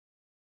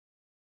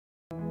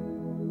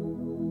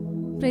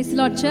Praise the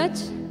Lord, church.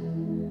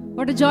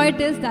 What a joy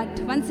it is that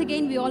once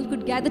again we all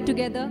could gather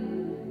together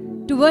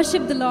to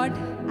worship the Lord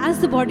as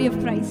the body of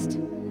Christ.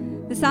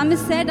 The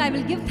psalmist said, I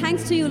will give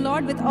thanks to you,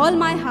 Lord, with all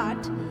my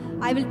heart.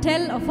 I will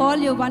tell of all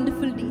your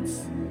wonderful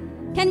deeds.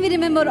 Can we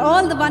remember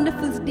all the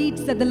wonderful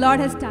deeds that the Lord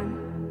has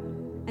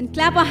done? And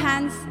clap our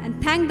hands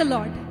and thank the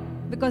Lord,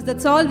 because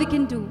that's all we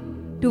can do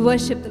to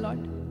worship the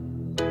Lord.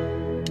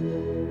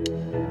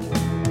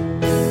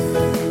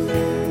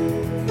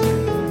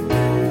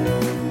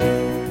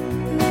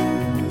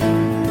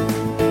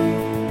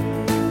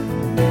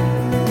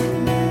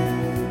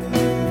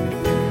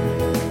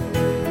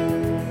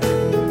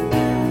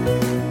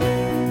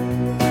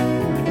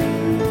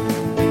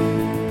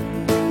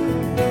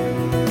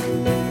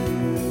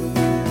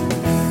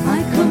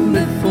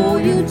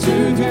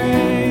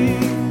 Today,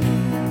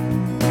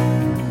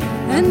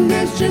 and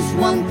there's just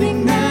one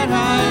thing that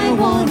I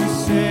want to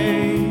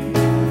say.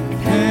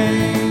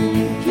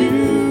 Thank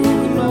you,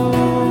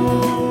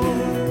 Lord.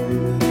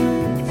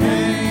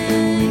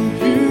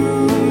 Thank you,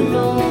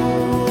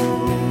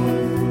 Lord,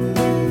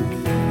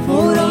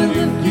 for all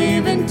you've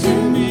given to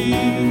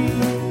me,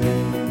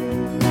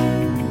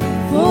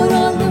 for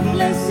all the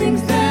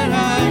blessings that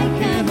I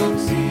cannot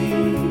see.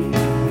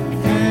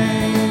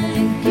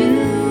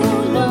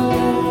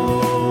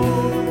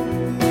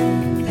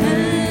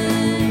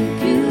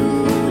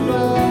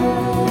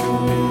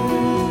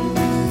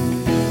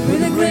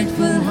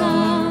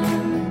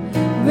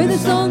 With a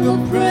song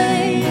of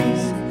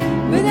praise,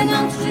 with an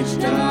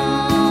outstretched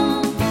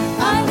arm,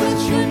 I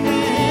bless your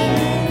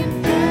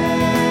name.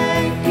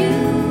 Thank you,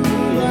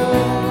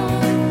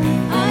 Lord.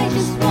 I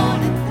just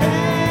want to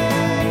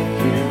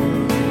thank you,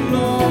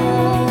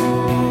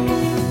 Lord.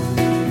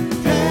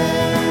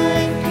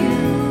 Thank you,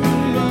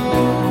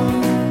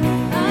 Lord.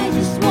 I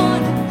just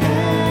want to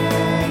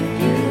thank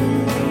you,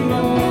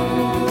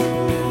 Lord.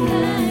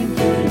 Thank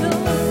you,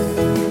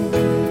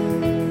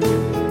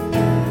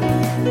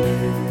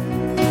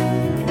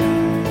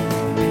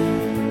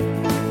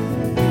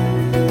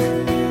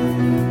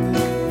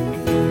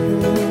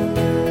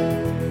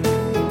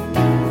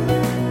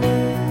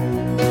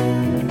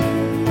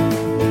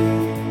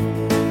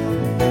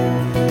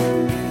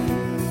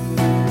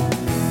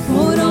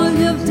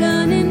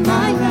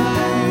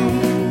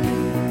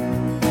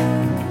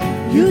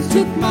 you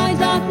took my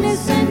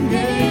darkness and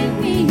gave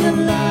me a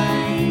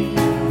light.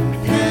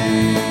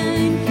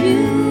 Thank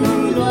you,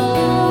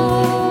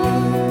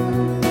 Lord.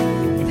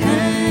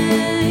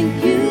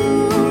 Thank you,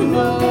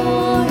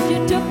 Lord. You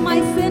took my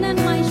sin and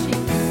my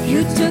shame.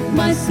 You took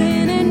my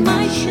sin and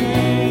my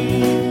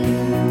shame.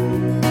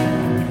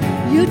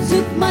 You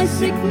took my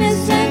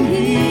sickness and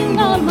healed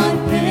all my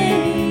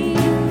pain.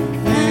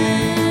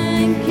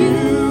 Thank you,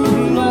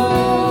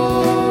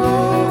 Lord.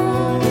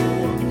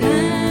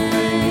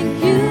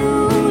 Thank you,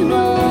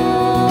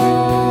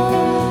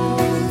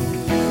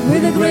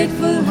 with a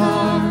grateful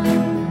heart,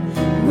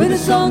 with a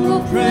song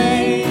of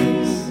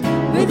praise,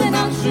 with an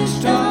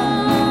outstretched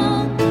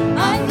arm,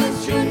 I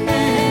bless your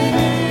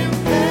name.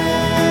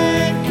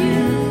 Thank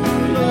you,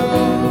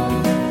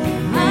 Lord.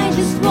 I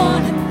just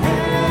want to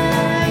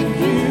thank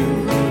you.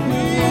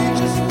 We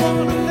just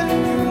want to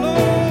thank you,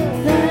 Lord.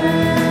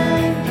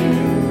 Thank you,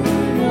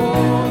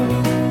 Lord.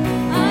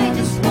 I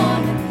just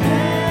want to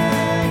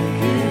thank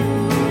you,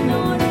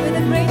 Lord, with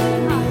a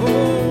grateful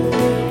heart,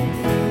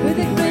 with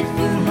a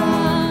grateful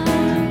heart,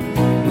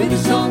 with a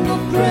song of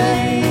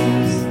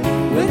praise,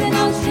 with an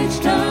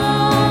outstretched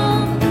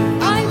arm,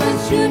 I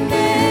bless your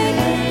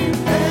name.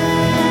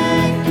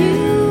 Thank you,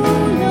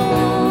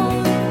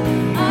 Lord.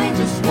 I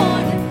just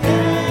want to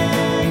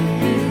thank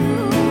you,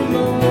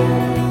 Lord.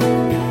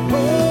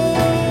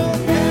 Oh,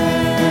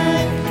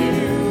 thank you,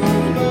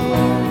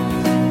 Lord.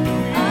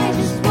 I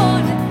just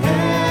want to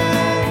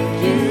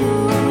thank you,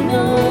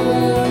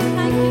 Lord.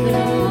 Thank you,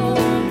 Lord.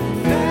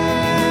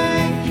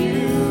 Thank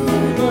you,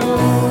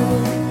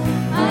 Lord.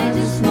 I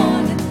just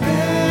want to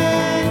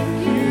thank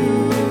you,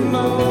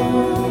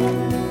 Lord.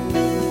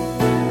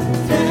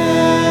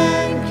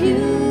 Thank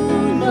you,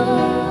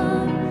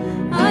 Lord.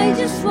 I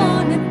just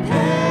want to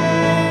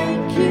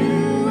thank you,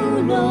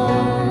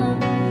 Lord.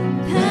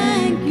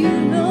 Thank you,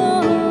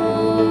 Lord.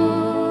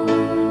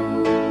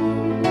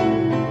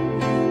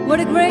 What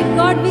a great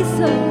God we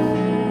serve.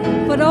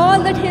 For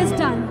all that He has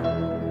done,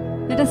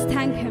 let us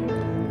thank Him.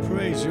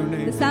 praise your The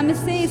name.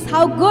 psalmist says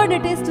how good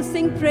it is to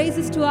sing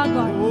praises to our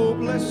God. Oh,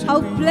 blessed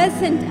How be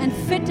pleasant and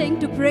fitting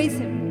to praise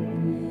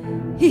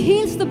Him. He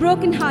heals the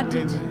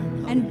brokenhearted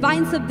and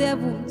binds up their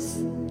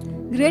wounds.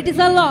 Great is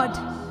our Lord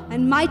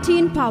and mighty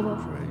in power.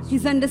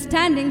 His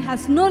understanding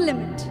has no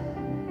limit.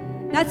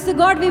 That's the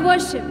God we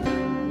worship.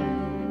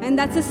 And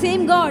that's the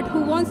same God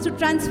who wants to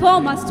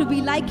transform us to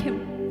be like Him.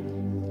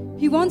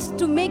 He wants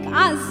to make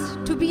us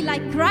to be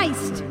like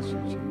Christ.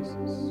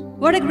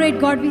 What a great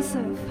God we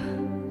serve.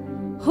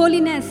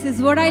 Holiness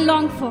is what I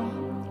long for.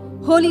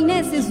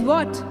 Holiness is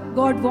what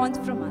God wants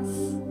from us.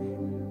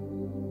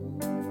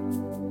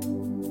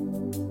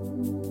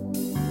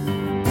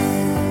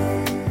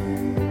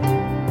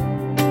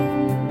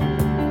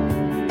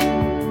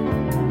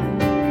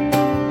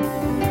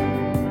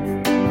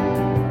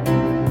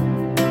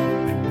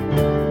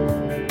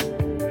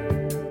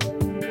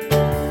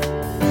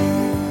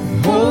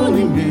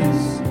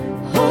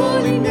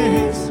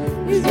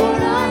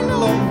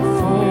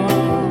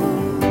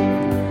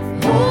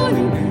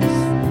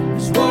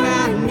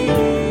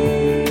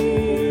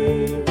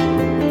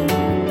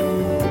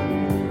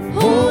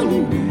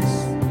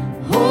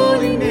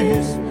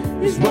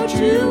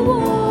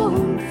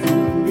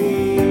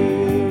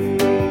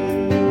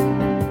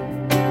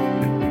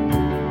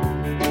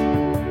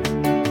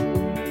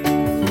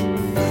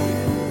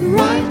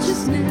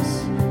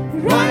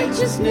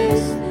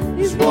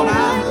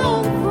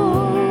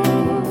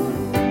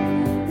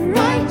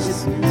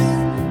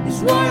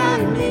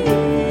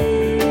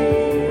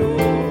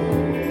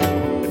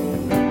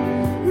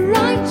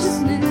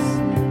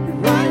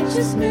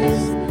 Righteousness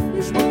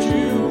is what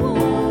you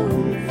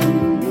want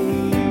from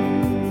me.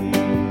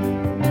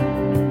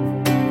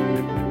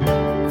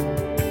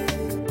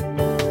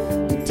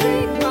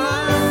 Take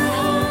my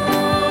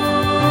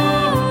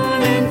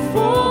heart and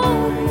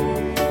form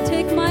it.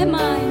 Take my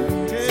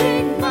mind.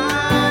 Take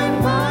my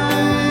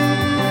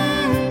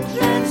mind,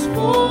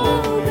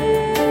 transform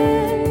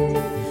it.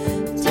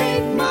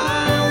 Take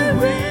my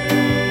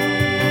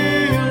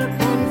will,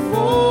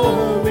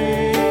 conform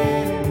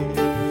it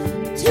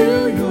to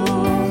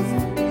yours,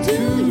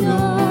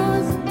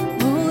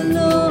 oh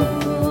Lord.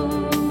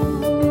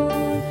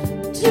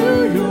 To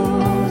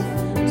yours,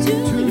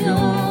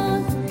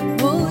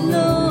 oh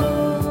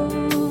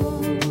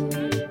Lord.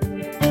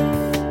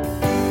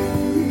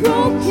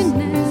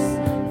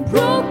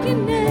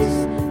 Brokenness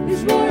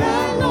is what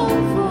I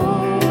long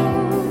for.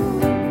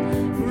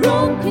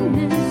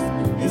 Brokenness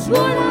is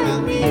what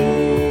I need.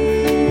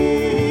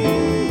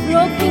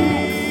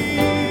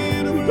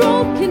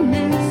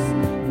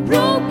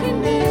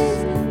 Brokenness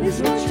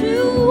is what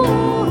you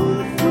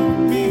want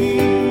from me.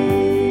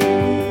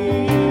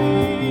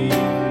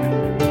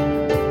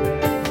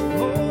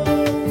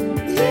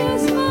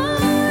 Here's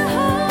my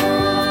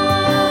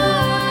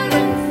heart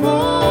and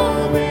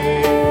form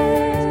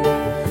it.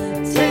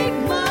 Take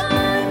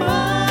my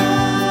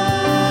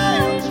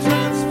mind,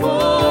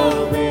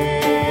 transform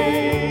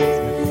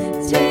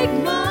it. Take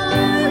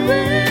my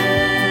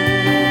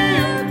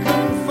will,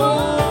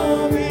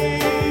 conform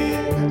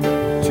it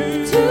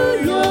to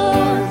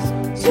yours,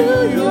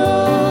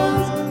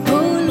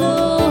 oh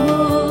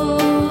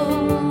Lord.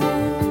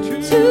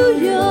 To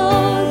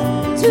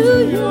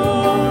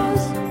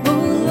yours,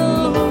 oh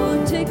Lord.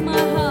 Take my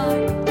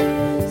heart,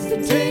 so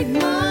take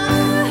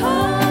my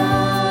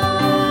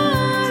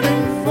heart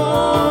and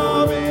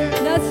form it.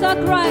 That's our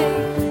cry.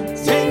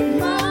 Take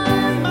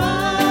my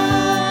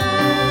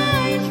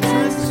mind,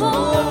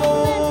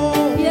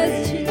 transform it.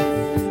 Yes,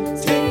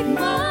 Jesus. Take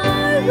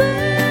my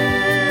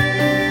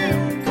will,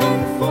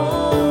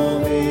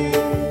 conform it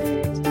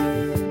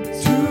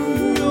to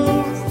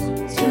yours,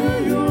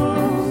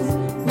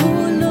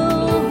 oh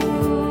Lord.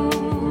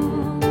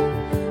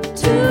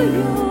 To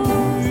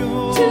yours,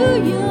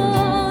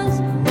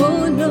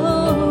 oh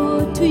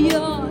Lord.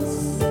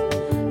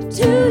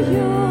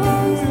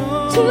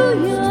 To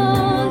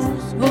yours,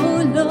 oh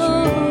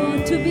Lord.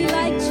 To be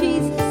like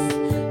Jesus.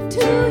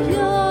 To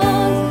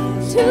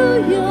yours,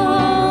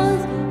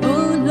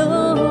 oh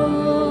Lord.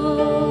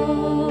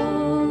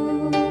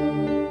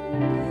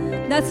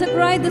 That's a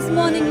cry this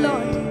morning,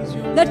 Lord.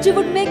 That you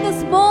would make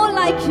us more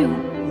like you.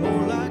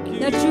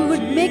 That you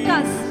would make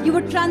us, you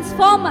would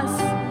transform us,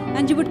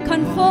 and you would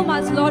conform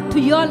us, Lord, to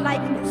your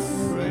likeness.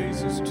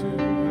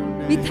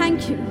 We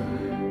thank you.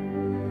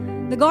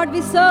 The God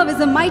we serve is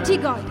a mighty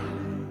God.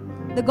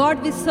 The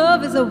God we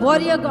serve is a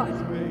warrior God.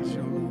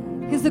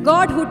 He's the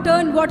God who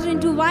turned water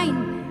into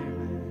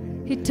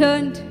wine. He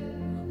turned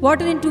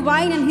water into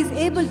wine, and He's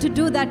able to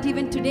do that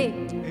even today.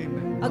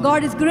 Our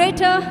God is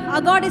greater,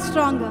 our God is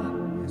stronger.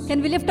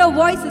 Can we lift our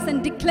voices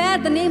and declare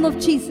the name of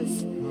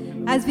Jesus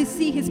as we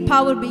see His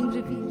power being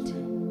revealed?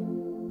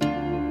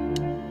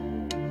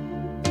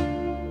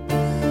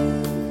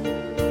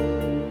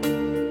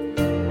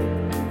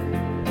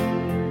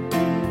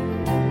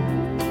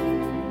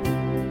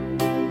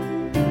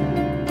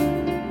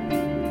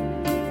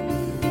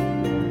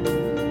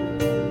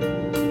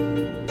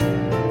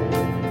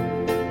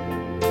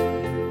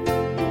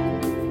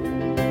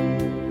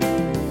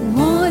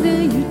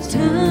 Water you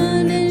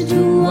turn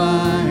into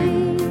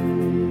wine.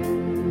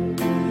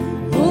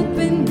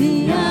 Open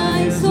the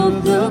eyes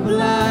of the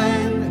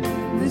blind.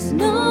 There's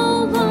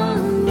no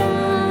one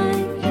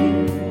like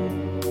you.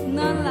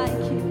 None like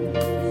you.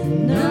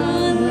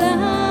 None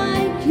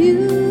like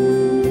you.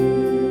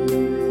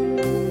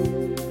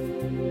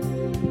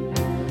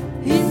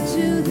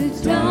 Into the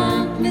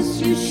darkness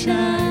you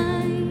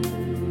shine.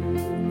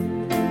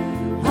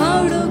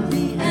 Out of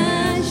the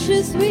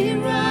ashes we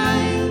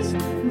rise.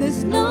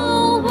 There's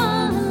no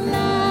one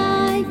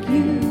like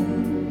you.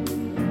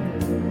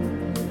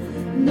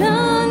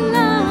 None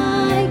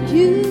like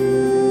you.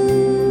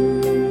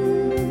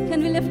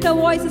 Can we lift our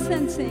voices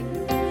and sing?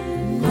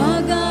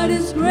 Our God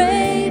is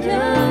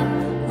greater,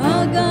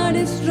 our God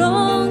is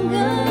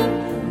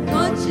stronger,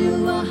 but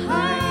you are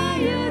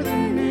higher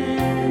than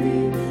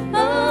any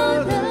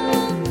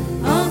other.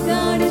 Our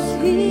God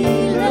is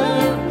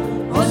healer,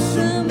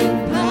 awesome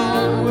in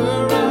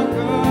power, our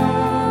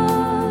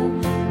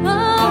God.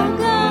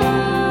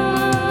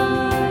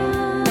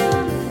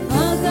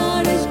 Our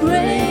God is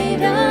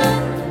greater,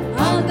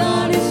 our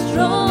God is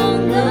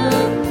stronger,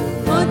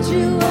 but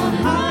you are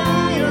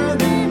higher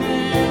than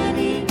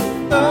any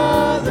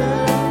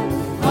other.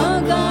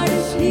 Our God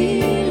is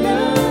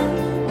healer,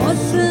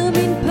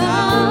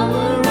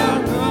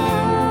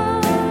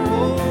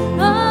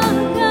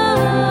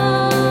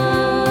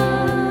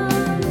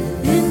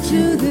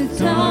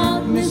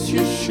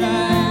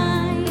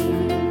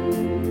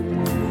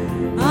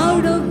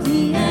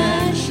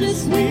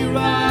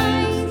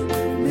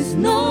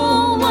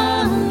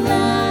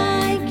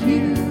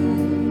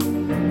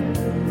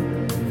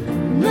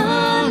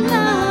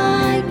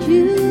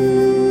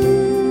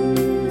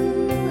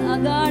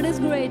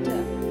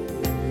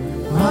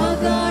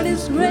 God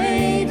is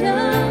greater,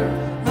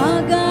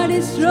 our God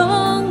is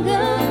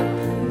stronger.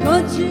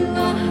 God, you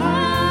are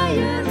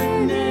higher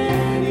than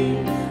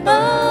any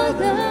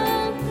other.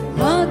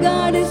 Our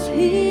God is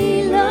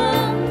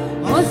healer,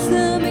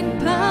 awesome in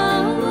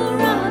power.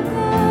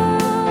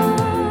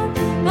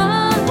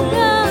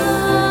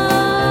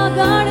 Our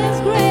God is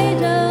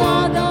greater,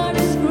 our God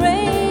is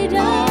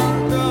greater.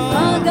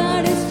 Our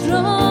God is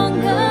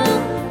stronger.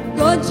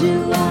 God, you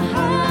are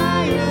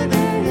higher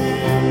than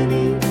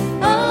any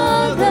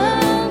other.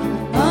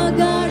 Our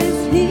God is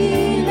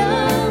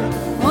healer,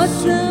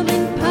 awesome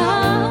in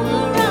power.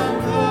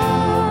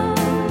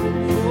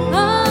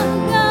 Our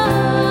God.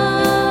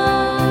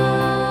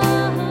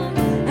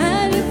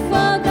 And if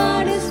our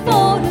God is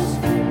for us,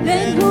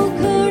 then who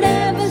could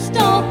ever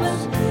stop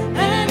us?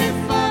 And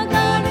if our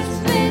God is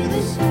with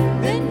us,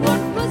 then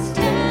what could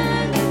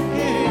stand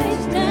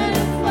against? And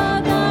if our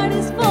God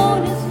is for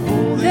us,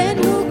 then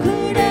who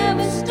could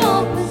ever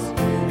stop us?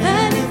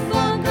 And if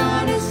our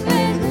God is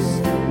with us,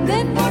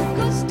 then what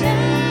could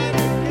stand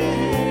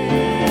against?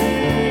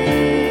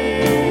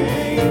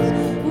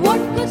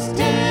 What could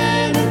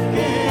stand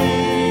against?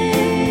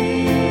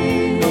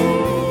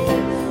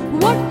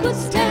 What could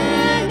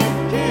stand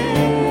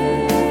against?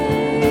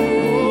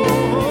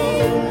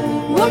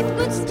 What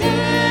could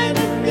stand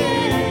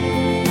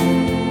against?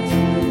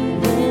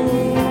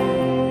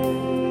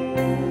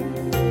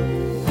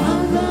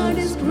 Our God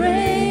is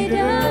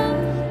greater,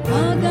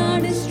 our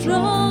God is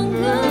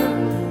stronger.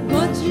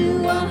 God, you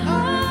are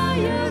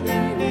higher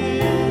than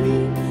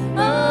any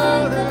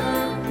other.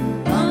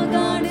 Our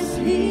God is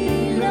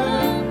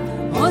healer,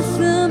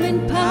 awesome in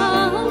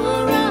power.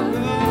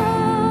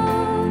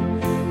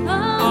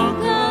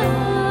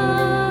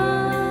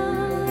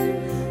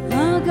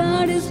 Our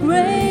God is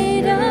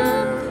greater,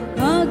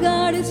 our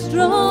God is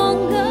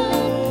stronger.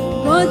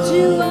 God,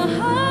 you are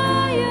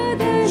higher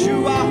than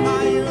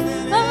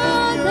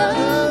other.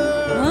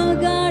 Our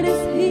God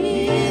is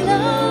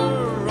healer,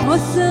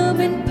 awesome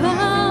in power.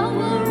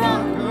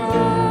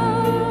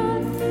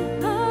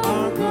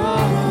 Our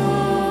God.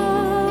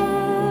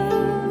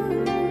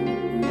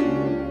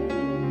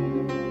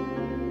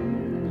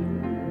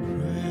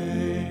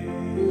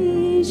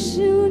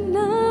 यीशु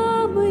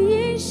नाम,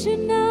 यीशु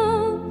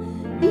नाम,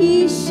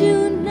 यीशु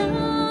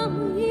नाम,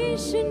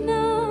 यीशु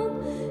नाम,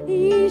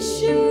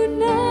 यीशु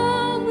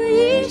नाम,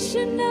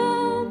 यीशु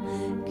नाम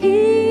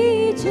की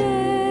जय।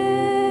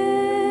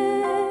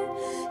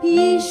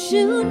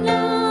 यीशु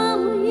नाम,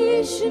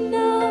 यीशु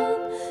नाम,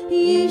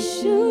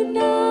 यीशु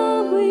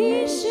नाम,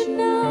 यीशु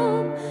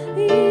नाम,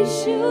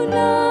 यीशु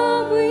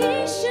नाम,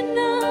 यीशु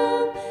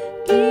नाम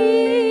की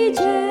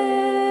जय।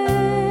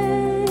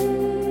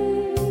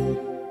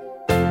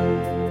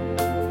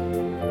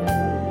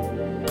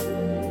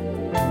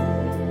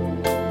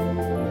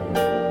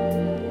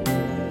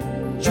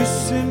 जिस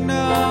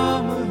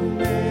नाम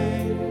में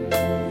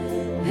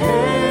है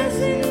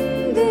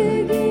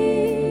जिंदगी,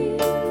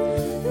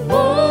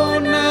 वो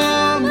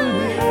नाम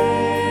है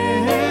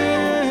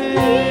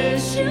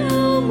यीशु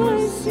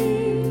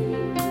मसीह।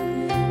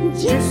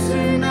 जिस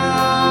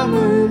नाम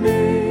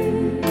में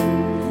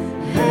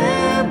है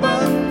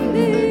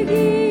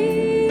बंदगी,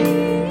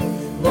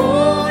 वो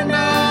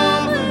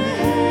नाम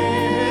है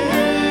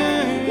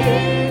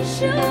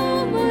यीशु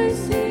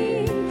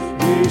मसीह।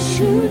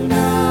 यीशु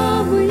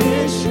नाम,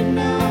 यीशु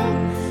नाम,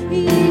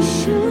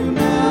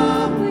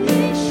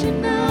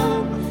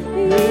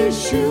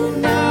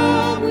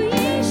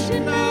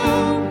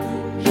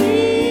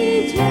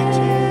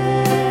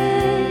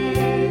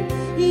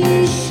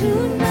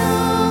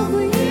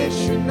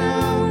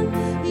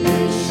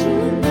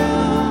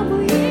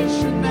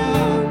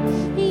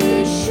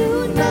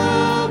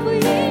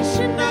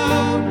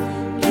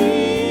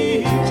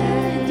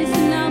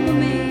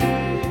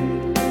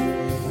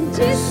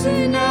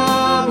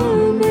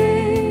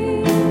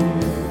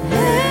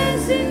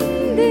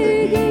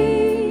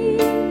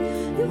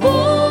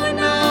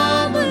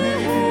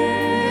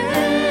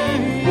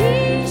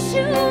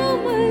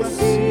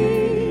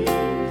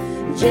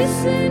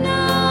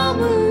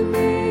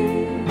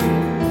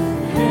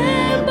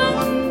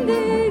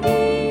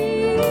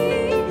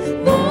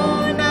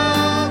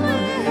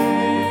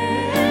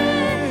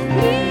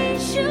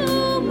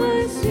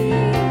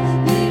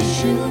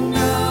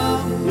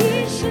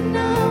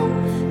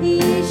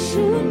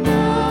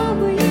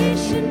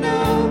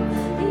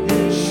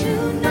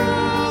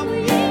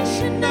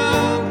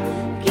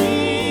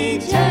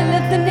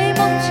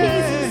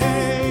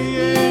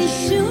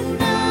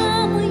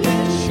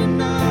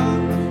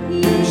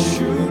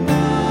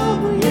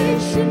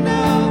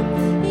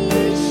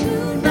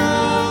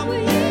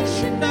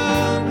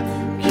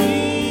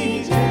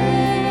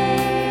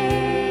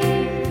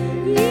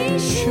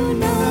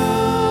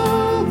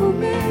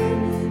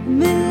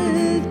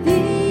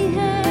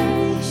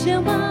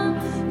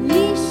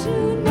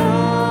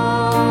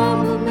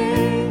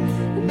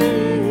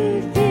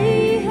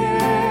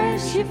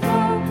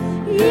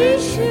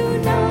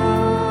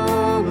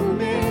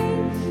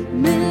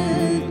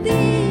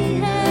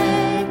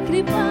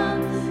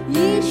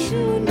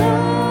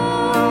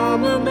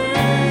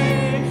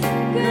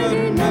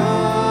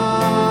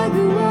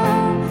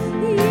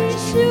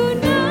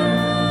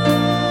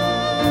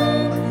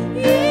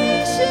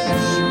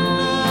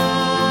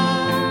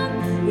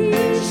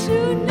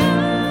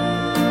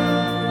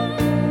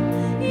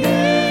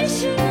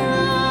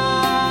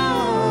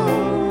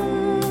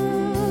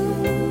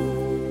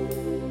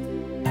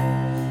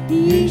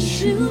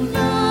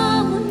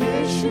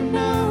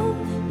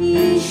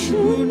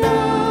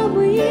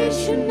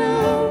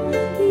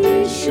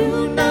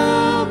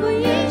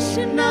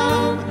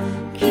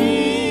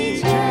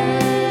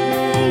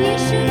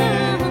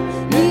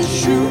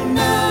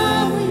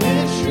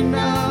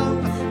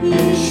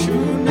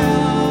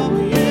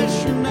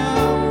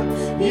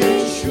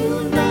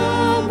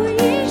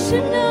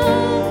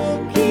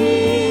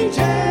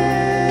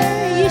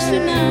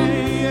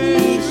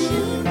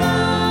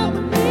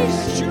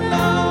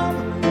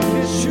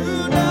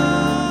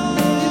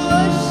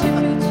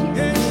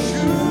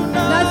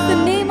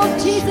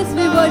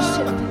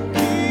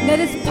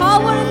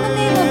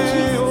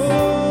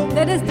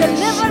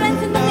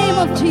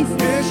 of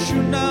Jesus.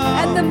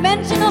 At the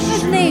mention of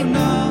His name,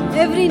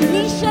 every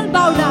knee shall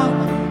bow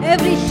down,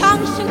 every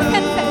tongue shall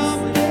confess.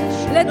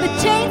 Let the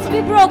chains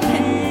be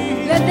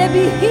broken. Let there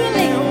be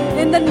healing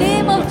in the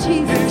name of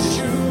Jesus.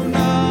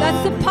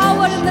 That's the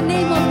power in the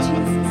name of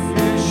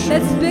Jesus.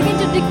 Let's begin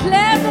to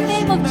declare the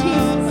name of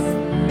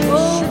Jesus.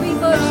 Oh, we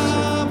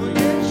worship.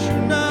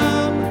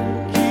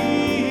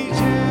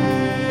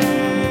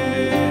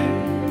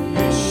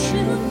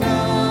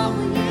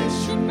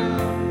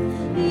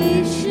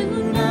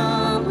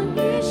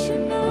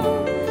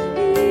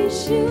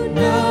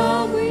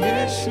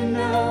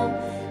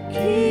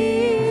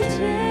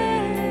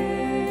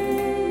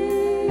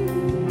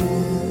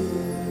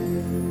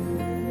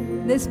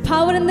 There's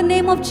power in the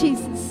name of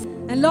Jesus.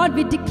 And Lord,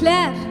 we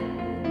declare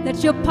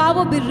that your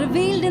power be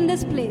revealed in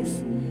this place,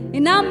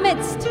 in our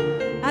midst,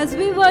 as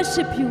we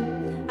worship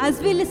you, as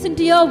we listen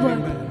to your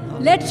word.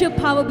 Let your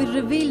power be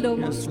revealed, O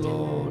Most.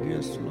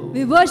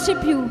 We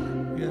worship you,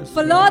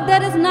 for Lord,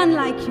 there is none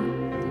like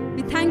you.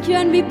 We thank you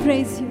and we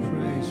praise you.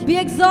 Be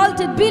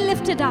exalted, be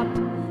lifted up.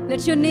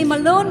 Let your name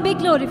alone be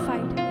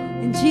glorified.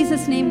 In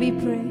Jesus' name we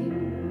pray.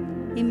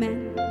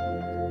 Amen.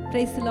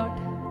 Praise the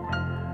Lord.